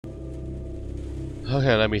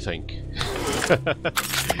Okay, let me think.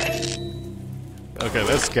 Okay,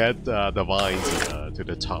 let's get the vines here to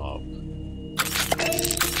the top.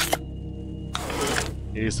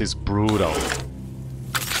 This is brutal.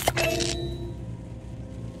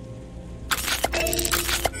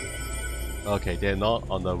 Okay, they're not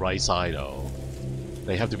on the right side though.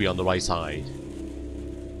 They have to be on the right side.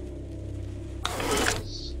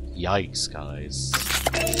 Yikes, guys.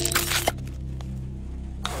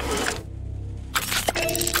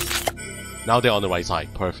 Now they're on the right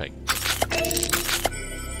side. Perfect.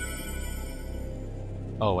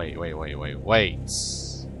 Oh, wait.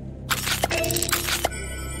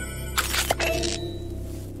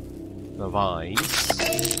 The vines.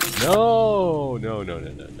 No.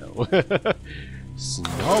 It's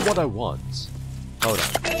not what I want. Hold on.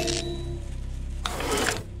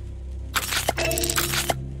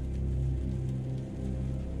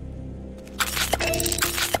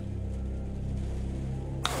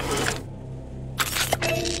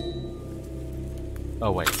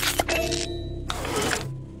 Oh, wait.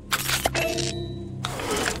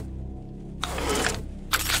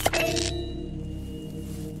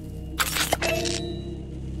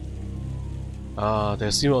 They're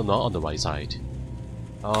still not on the right side.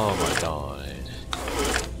 Oh my god.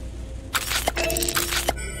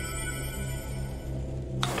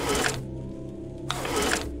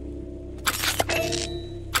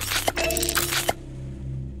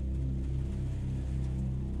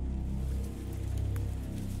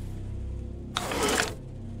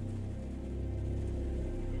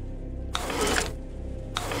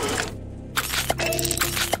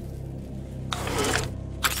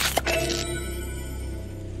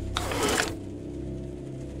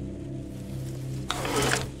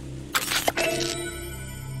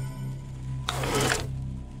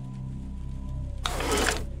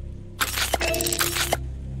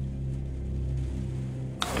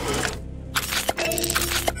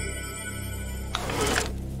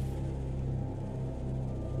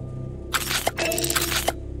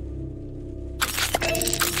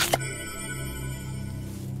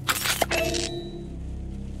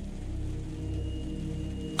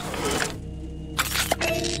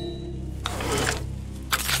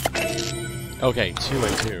 Okay, 2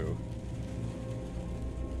 and 2.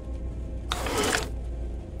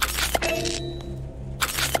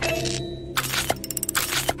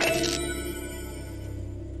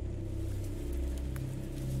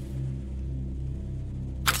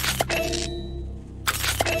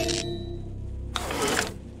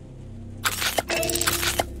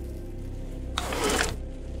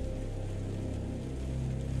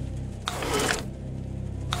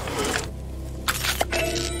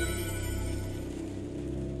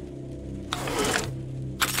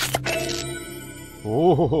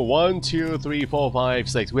 Oh, 1, 2, 3, 4, 5,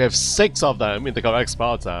 6. We have 6 of them in the correct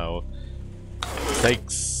spot now.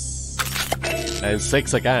 6. And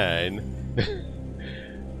 6 again.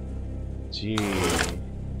 Gee.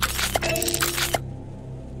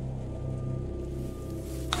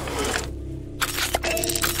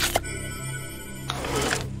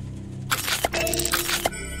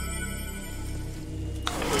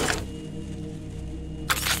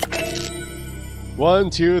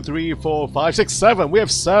 One, 2, 3, 4, 5, 6, 7. We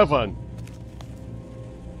have 7.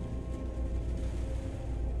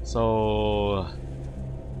 So,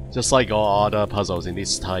 just like all other puzzles in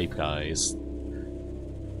this type, guys,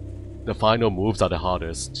 the final moves are the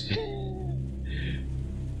hardest.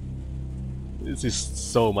 This is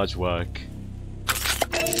so much work.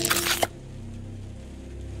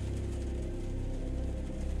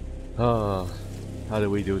 How do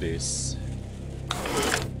we do this?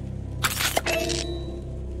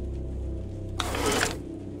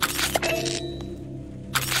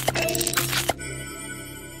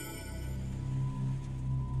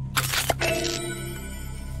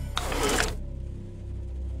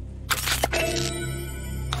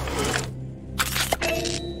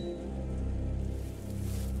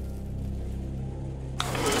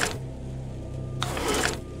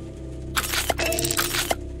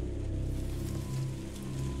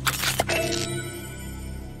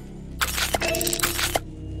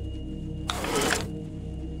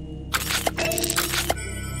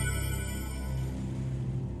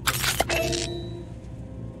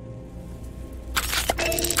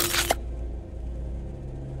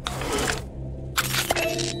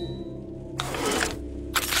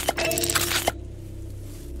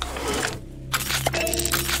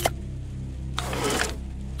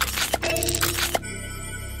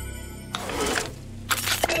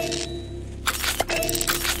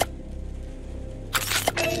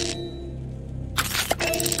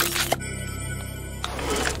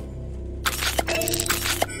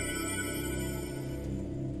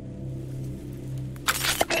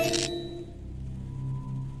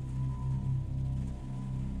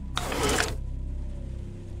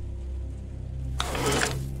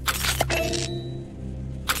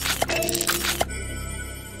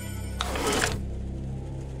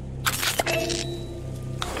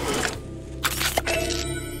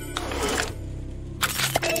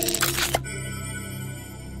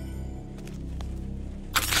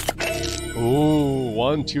 Ooh,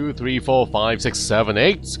 1, 2, 3, 4, 5, 6, 7,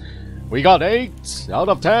 8. We got 8 out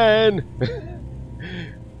of 10.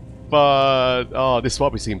 But oh, this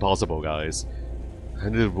swap is impossible, guys.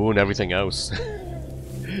 And it'll ruin everything else.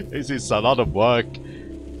 This is a lot of work.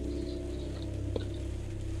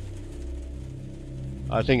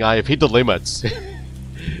 I think I have hit the limits.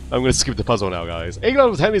 I'm gonna skip the puzzle now, guys. 8 out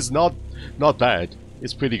of 10 is not bad.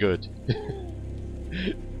 It's pretty good.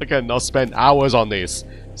 I cannot spend hours on this,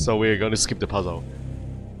 so we're gonna skip the puzzle.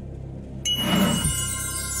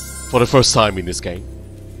 For the first time in this game.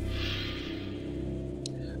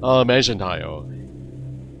 Mansion tile.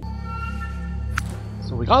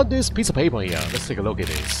 So we got this piece of paper here. Let's take a look at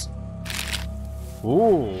this.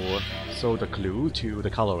 Ooh, so the clue to the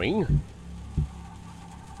coloring.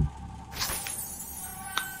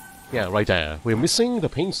 Yeah, right there. We're missing the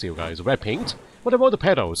paint still, guys. Red paint. What about the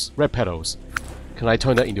petals? Red petals. Can I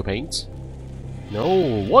turn that into paint?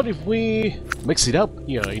 No. What if we mix it up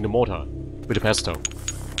here in the mortar with the pesto?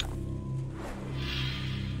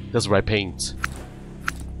 That's red paint.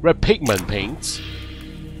 Red pigment paint.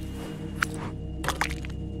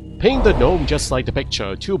 Paint the gnome just like the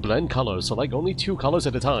picture. To blend colors, select only 2 colors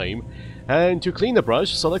at a time. And to clean the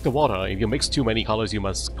brush, select the water. If you mix too many colors, you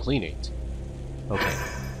must clean it. Okay.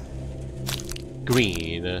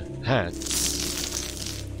 Green hats.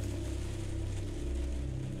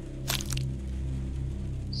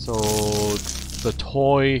 So the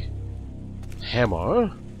toy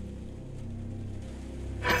hammer.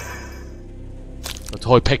 The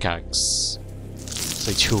toy pickaxe.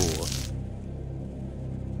 Say 2.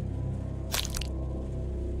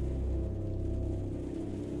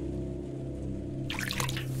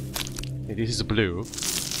 Okay, this is blue.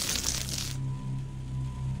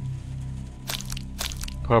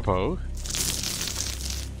 Purple.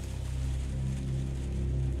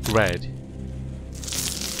 Red.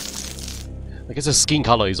 I guess the skin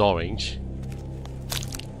color is orange.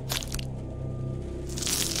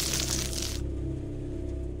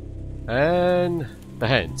 And the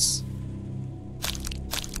hands.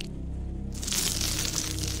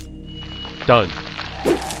 Done.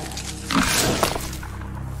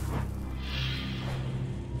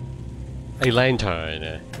 A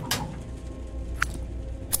lantern.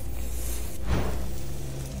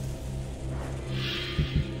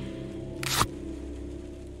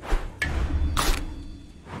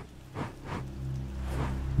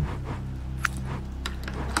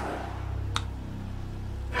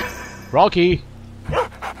 Rocky!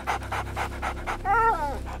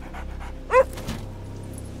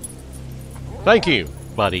 Thank you,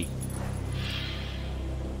 buddy.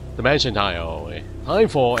 The mansion tile. Time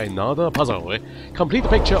for another puzzle. Complete the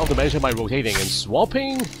picture of the mansion by rotating and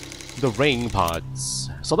swapping the ring parts.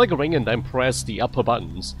 Select a ring and then press the upper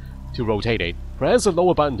buttons to rotate it. Press the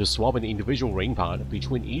lower button to swap an individual ring part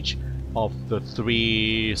between each of the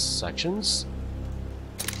 3 sections.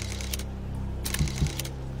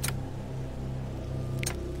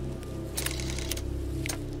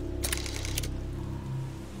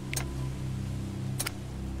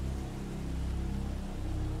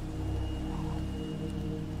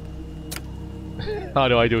 How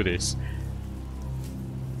do I do this?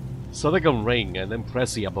 Select a ring and then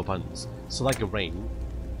press the upper buttons. Select a ring.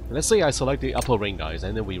 Let's say I select the upper ring, guys,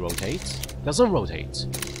 and then we rotate. Doesn't rotate.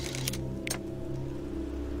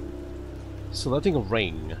 Selecting a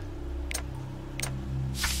ring.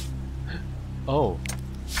 Oh.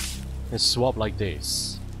 And swap like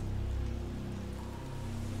this.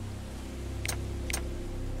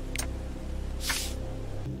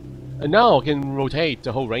 And now I can rotate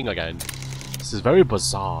the whole ring again. This is very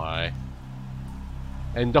bizarre.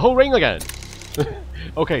 And the whole ring again!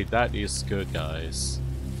 Okay, that is good, guys.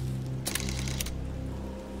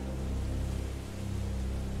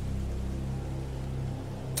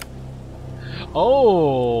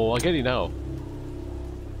 Oh, I get it now.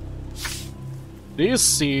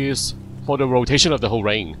 This is for the rotation of the whole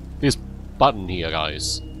ring. This button here,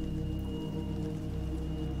 guys.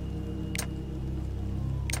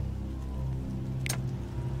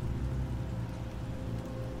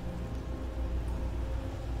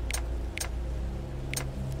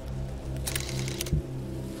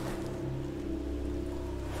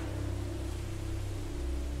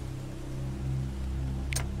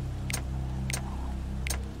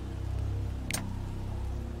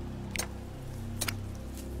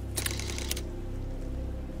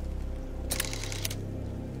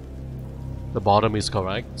 The bottom is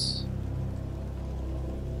correct.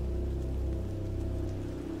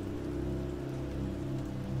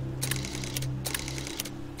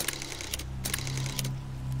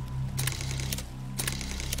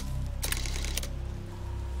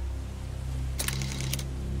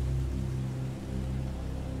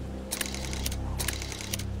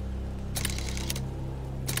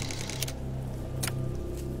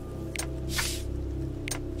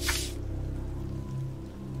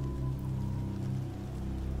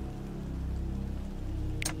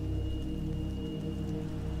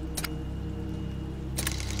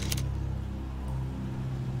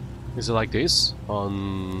 Is it like this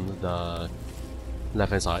on the left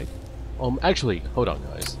hand side? Actually, hold on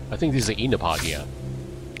guys. I think this is the inner part here.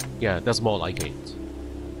 Yeah, that's more like it.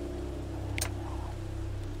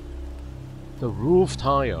 The roof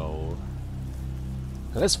tile.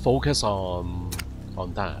 Let's focus on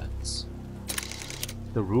that.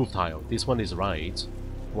 The roof tile. This one is right.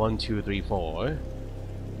 1, 2, 3, 4.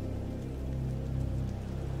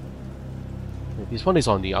 This one is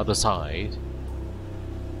on the other side.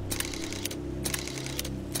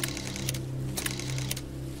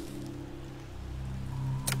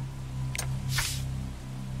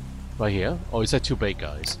 Right here? Or is that too big,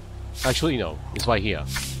 guys? Actually, no. It's right here.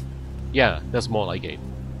 Yeah, that's more like it.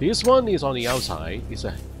 This one is on the outside. It's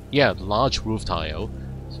a large roof tile.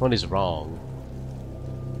 This one is wrong.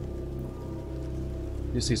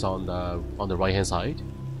 This is on the right hand side.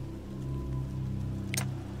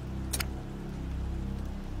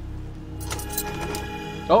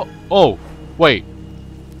 Oh, wait.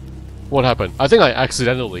 What happened? I think I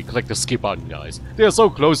accidentally clicked the skip button, guys. They are so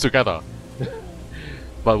close together.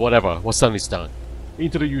 But whatever, what's done is done.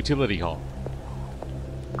 Into the utility hall.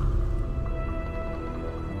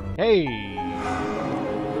 Hey!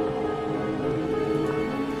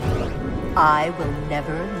 I will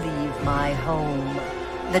never leave my home.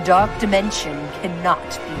 The dark dimension cannot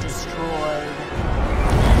be destroyed.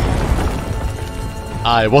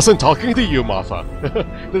 I wasn't talking to you, Martha.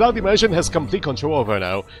 The dark dimension has complete control of her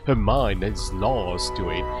now. Her mind is lost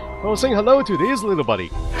to it. I was saying hello to this little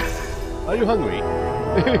buddy. Are you hungry?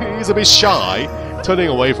 He's a bit shy, turning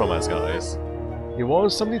away from us, guys. He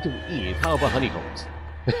wants something to eat. How about honeycombs?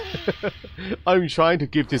 I'm trying to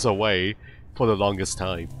give this away for the longest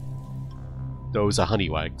time. Those are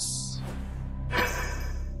honeywags.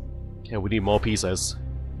 Okay, we need more pieces.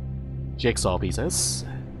 Jigsaw pieces.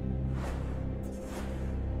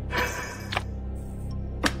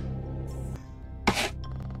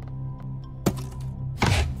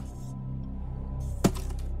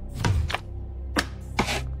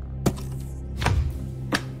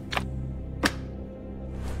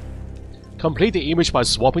 Complete the image by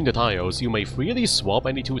swapping the tiles. You may freely swap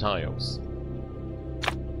any 2 tiles.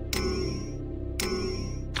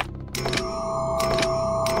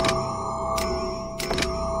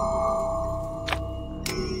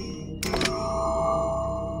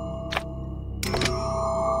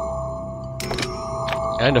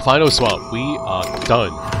 And the final swap, we are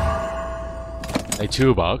done. A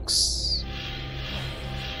toolbox.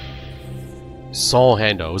 Saw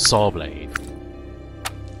handle, saw blade.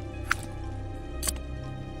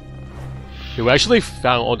 We actually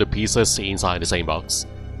found all the pieces inside the same box.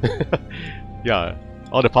 Yeah,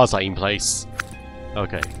 all the parts are in place.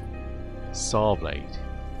 Okay. Saw blade.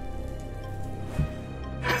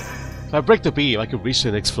 If I break the beam, I can reach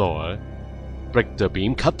the next floor. Break the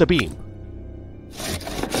beam, cut the beam.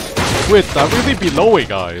 Wait, directly below it,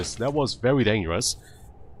 guys. That was very dangerous.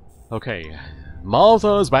 Okay.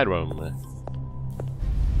 Martha's bedroom.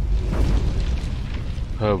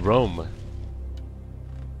 Her room.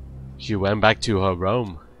 She went back to her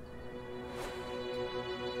room.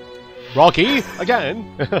 Rocky!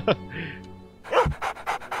 Again! I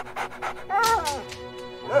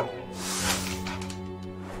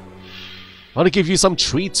want to give you some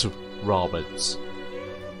treats, Robert.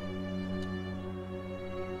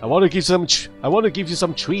 I want to give you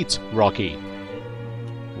some treats, Rocky.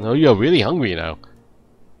 I know you're really hungry now.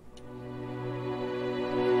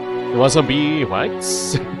 You want some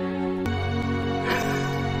beeswax?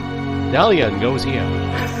 Dalian goes here.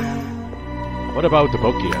 What about the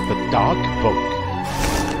book here? The Dark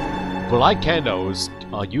Book. Black candles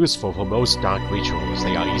are useful for most dark rituals.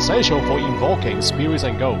 They are essential for invoking spirits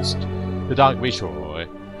and ghosts. The Dark Ritual.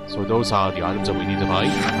 So those are the items that we need to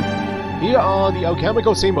find. Here are the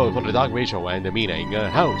alchemical symbols for the Dark Ritual and the meaning.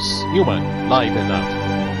 House, human, life and love.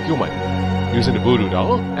 Human, using the voodoo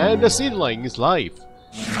doll. And the seedling is life.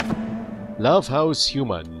 Love, house,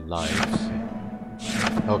 human, life.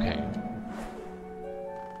 Okay.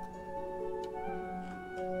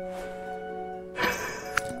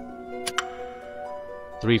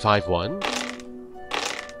 Three, 5, 1.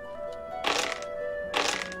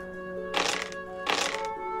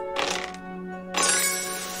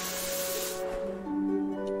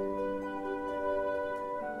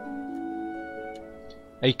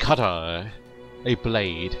 A cutter, a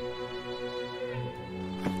blade.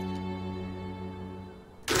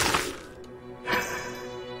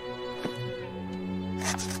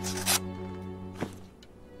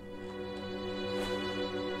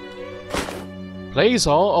 Place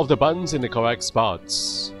all of the buttons in the correct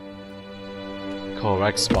spots.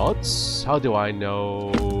 Correct spots? How do I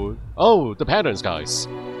know? Oh, the patterns, guys.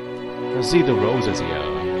 Let's see the roses here.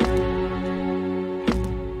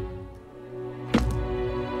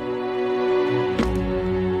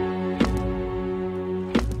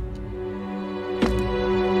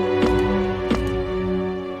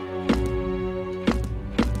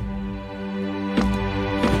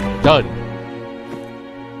 Done.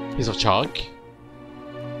 Piece of chalk.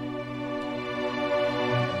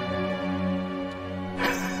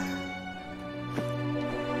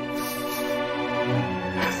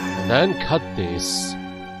 And then cut this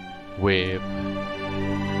with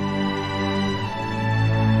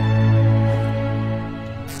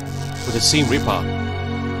a seam ripper.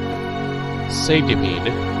 Safety pin.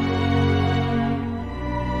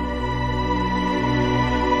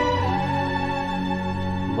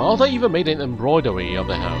 Martha even made an embroidery of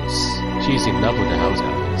the house. She's in love with the house,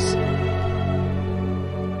 guys.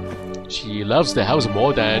 She loves the house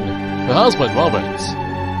more than her husband, Robert.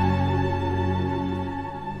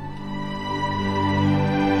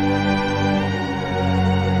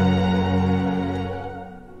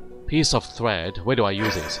 Piece of thread. Where do I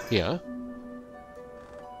use it? Here.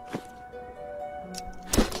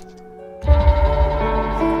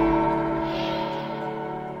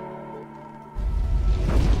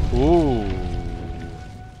 Ooh.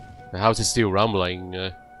 The house is still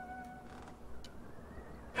rumbling.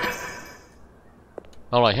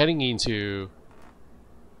 Alright, heading into...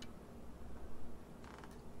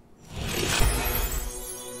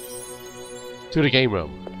 to the game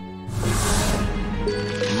room.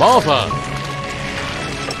 Martha!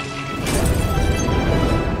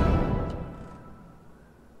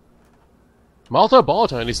 Martha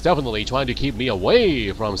Barton is definitely trying to keep me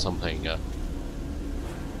away from something.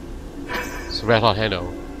 It's Red Hot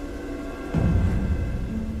Hanno.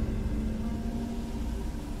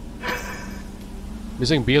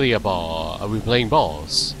 Missing billiard ball. Are we playing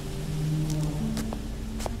balls?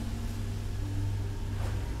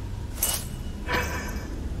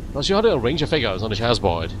 Not sure how to arrange the figures on the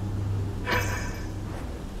chessboard.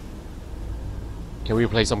 Can we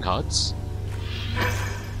play some cards?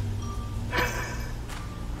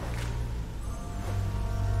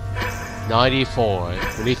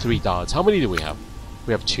 $94. We need 3 dots. How many do we have?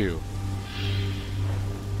 We have 2.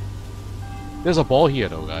 There's a ball here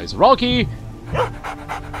though, guys. Rocky!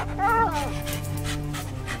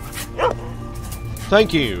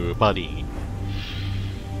 Thank you, buddy.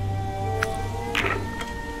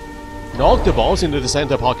 Knock the balls into the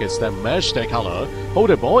center pockets, then match their color. Hold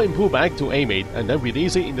the ball and pull back to aim it, and then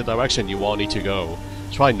release it in the direction you want it to go.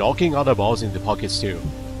 Try knocking other balls into pockets too.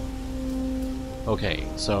 Okay,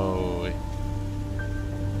 so...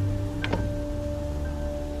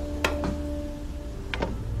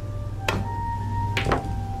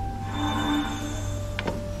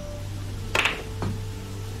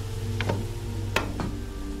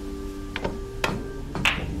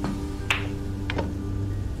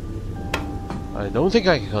 I don't think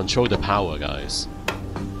I can control the power, guys.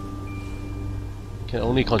 Can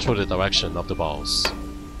only control the direction of the balls.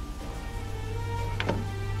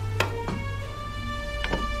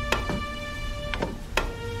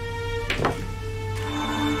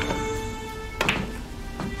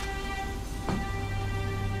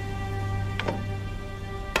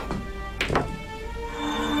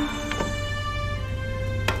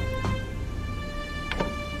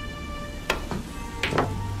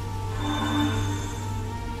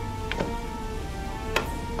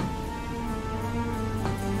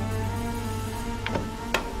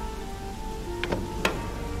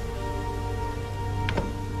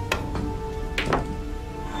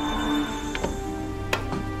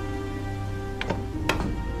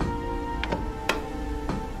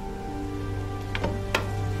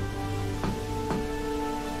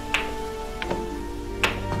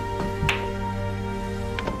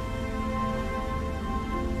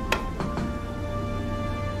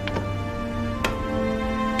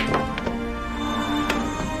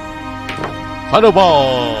 Final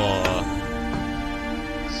ball!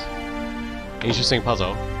 Interesting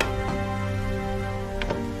puzzle.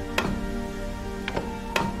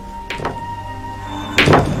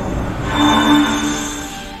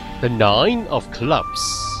 The 9 of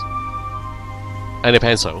clubs. And a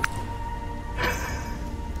pencil.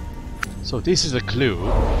 So this is a clue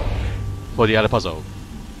for the other puzzle.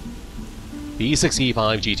 B6,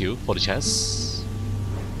 E5, G2 for the chess.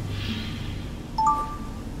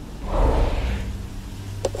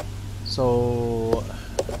 So,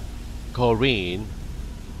 Corinne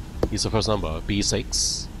is the first number.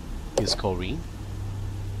 B6 is Corinne.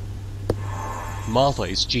 Martha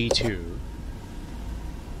is G2.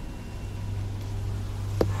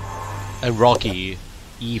 And Rocky,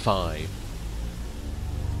 E5.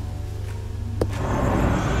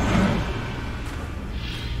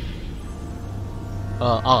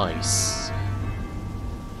 Ice.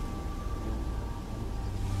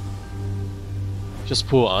 Just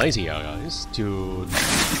pour ice here, guys, to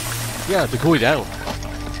cool it down.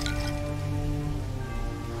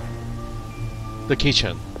 The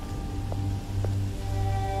kitchen.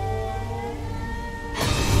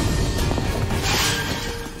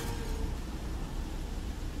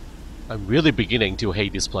 I'm really beginning to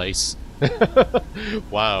hate this place.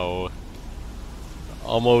 Wow.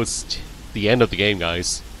 Almost the end of the game,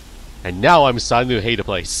 guys. And now I'm starting to hate the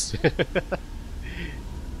place.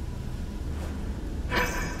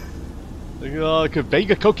 I could bake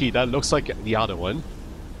a cookie that looks like the other one.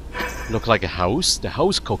 Look like a house. The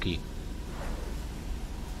house cookie.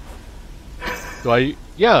 Do I?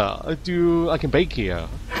 Yeah, I can bake here.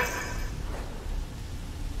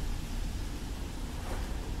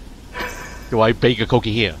 Do I bake a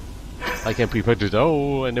cookie here? I can prepare the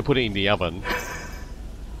dough and then put it in the oven.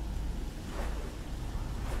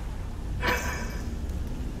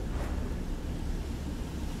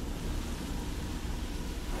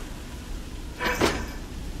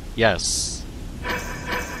 Yes.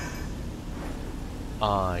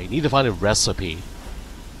 I need to find a recipe.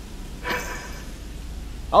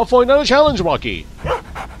 Out for another challenge, Rocky!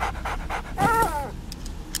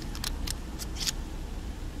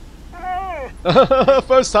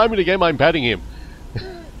 First time in the game I'm petting him.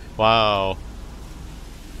 Wow.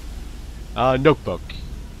 Notebook.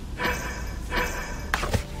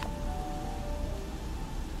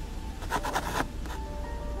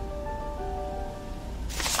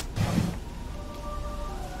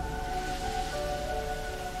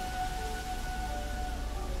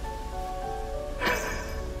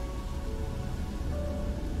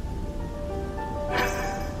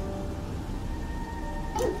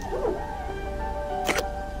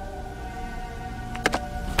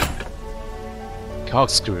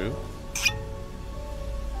 Corkscrew.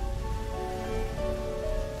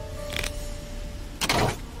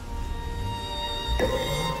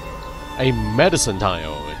 A medicine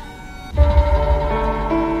tile.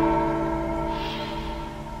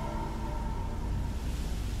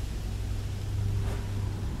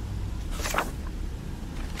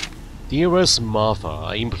 Dearest Martha,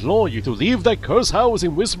 I implore you to leave that cursed house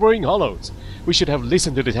in Whispering Hollows. We should have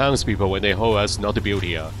listened to the townspeople when they told us not to build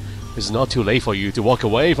here. It's not too late for you to walk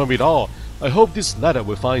away from it all. I hope this letter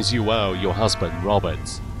will find you well, your husband,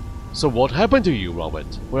 Robert. So what happened to you, Robert?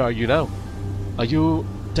 Where are you now? Are you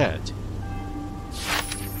dead?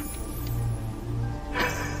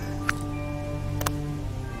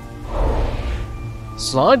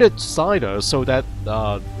 Slide cider so that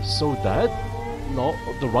no,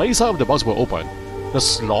 the right side of the box will open. The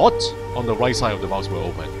slot on the right side of the box will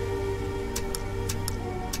open.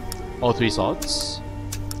 All three slots.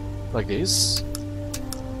 Like this.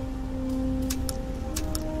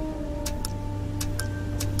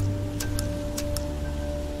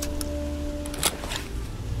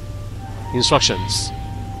 Instructions.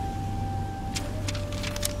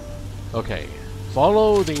 Okay.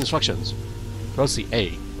 Follow the instructions. Press the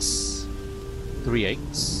eggs. 3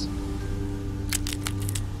 eggs.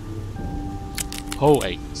 Whole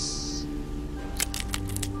eggs.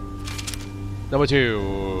 Number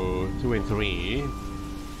 2. 2 and 3.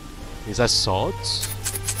 Is that salt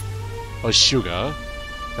or sugar?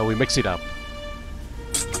 Then we mix it up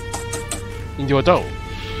into a dough.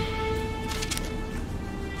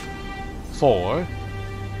 4.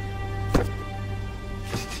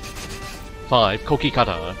 5. Cookie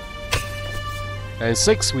cutter. And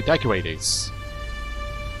 6. We decorate it.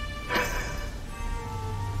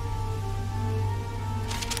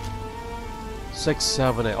 Six,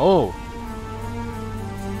 7, 8. Oh,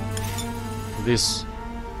 this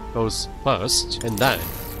goes first, and then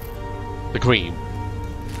the cream.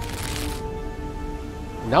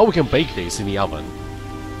 Now we can bake this in the oven.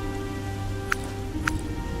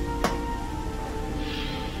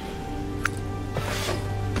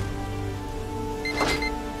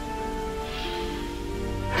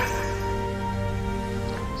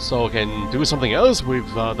 So I can do something else with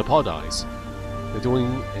the pod ice. We're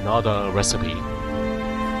doing another recipe.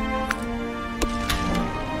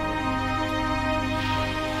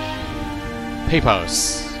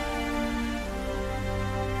 Papers.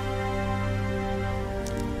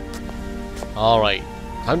 Alright,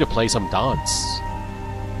 time to play some darts.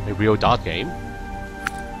 A real dart game.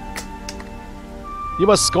 You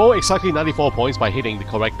must score exactly 94 points by hitting the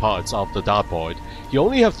correct parts of the dartboard. You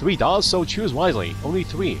only have 3 darts, so choose wisely. Only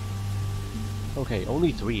 3. Okay,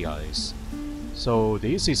 only 3 guys. So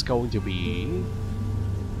this is going to be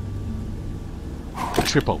a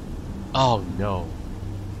triple. Oh no.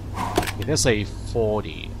 Okay, let's say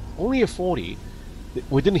 40. Only a 40.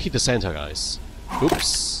 We didn't hit the center, guys.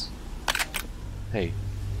 Oops. Hey,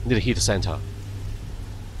 need to hit the center.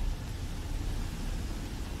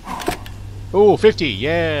 Oh, 50,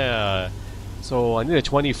 yeah! So I need a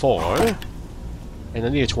 24. And I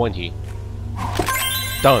need a 20.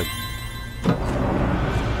 Done.